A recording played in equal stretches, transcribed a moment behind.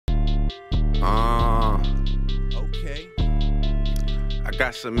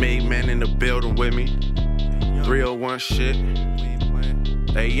Got some made man in the building with me. 301 shit.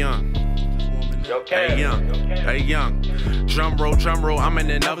 Hey young. Hey young, hey young. Drum roll, I'm in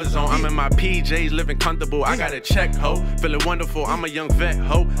another zone. I'm in my PJs, living comfortable. I got a check, ho, feeling wonderful. I'm a young vet,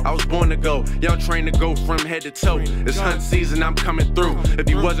 ho. I was born to go, young trained to go from head to toe. It's hunt season, I'm coming through. If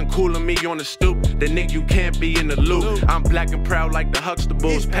you wasn't cooling me on the stoop, then nigga you can't be in the loop. I'm black and proud like the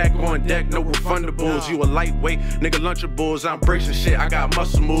Huxtables. Pack on deck, no refundables. You a lightweight, nigga lunchables. I'm bracing shit, I got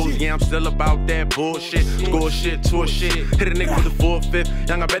muscle moves. Yeah, I'm still about that bullshit. Score shit, tour shit. Hit a nigga with the 4-5.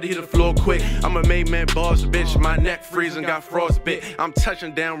 Young, I better hit the floor quick. I'm a made man boss, bitch. My neck freezing, got frostbit. I'm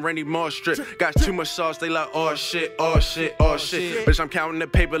touching down Randy Moss strip. Got too much sauce, they like, oh shit, oh shit, oh shit. Bitch, I'm counting the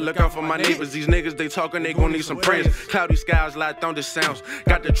paper, look out for my neighbors. These niggas, they talking, they gon' need some praise. Cloudy skies, loud thunder sounds.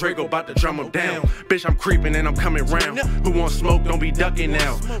 Got the Draco, bout to drum them down. Bitch, I'm creeping and I'm coming round. Who want smoke, don't be ducking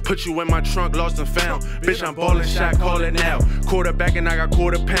now. Put you in my trunk, lost and found. Bitch, I'm ballin' shot, call it now. Quarterback and I got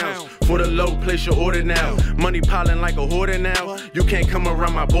 £quarter. For the low, place your order now. Money piling like a hoarder now. You can't come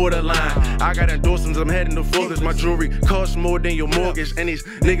around my borderline. I got endorsements, I'm heading to Forbes. My jewelry costs more than your mortgage, and these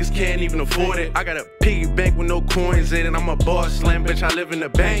niggas can't even afford it. I got a piggy bank with no coins in it. I'm a boss slam, bitch, I live in the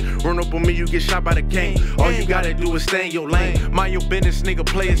bank. Run up on me, you get shot by the gang. All you gotta do is stay in your lane. Mind your business, nigga,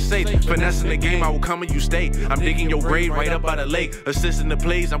 play it safe. Finessing the game, I will come and you stay. I'm digging your grave right up by the lake. Assisting the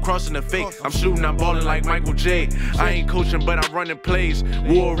plays, I'm crossing the fake. I'm shooting, I'm balling like Michael J. I ain't coaching, but I'm running plays.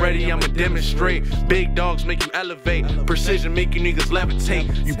 War ready, I'ma demonstrate. Big dogs make you elevate. Precision make you niggas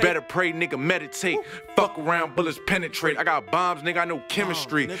levitate. You better pray, nigga, meditate. Fuck around, bullets penetrate. I got bombs, nigga, I know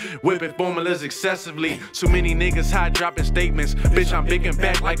chemistry. Whipping formulas excessively. Too many niggas high dropping statements. Bitch, I'm big and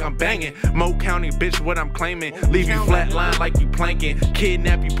back like I'm banging. Mo County, bitch, what I'm claiming. Leave you flatline like you planking.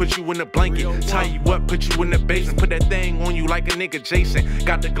 Kidnap you, put you in the blanket. Tie you up, put you in the basement. Put that thing on you like a nigga Jason.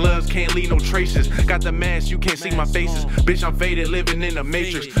 Got the gloves, can't leave no traces. Got the mask, you can't see my faces. Bitch, I'm faded, living in the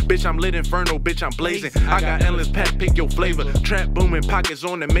matrix. Bitch, I'm lit inferno, bitch, I'm blazing. I got endless pack, pick your flavor. Trap booming, pockets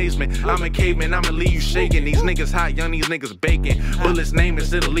on amazement. I'm a caveman, I'ma leave you shaking. These niggas hot, young, these niggas baking. Bullets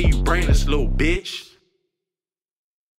nameless, it'll leave you brainless, little bitch.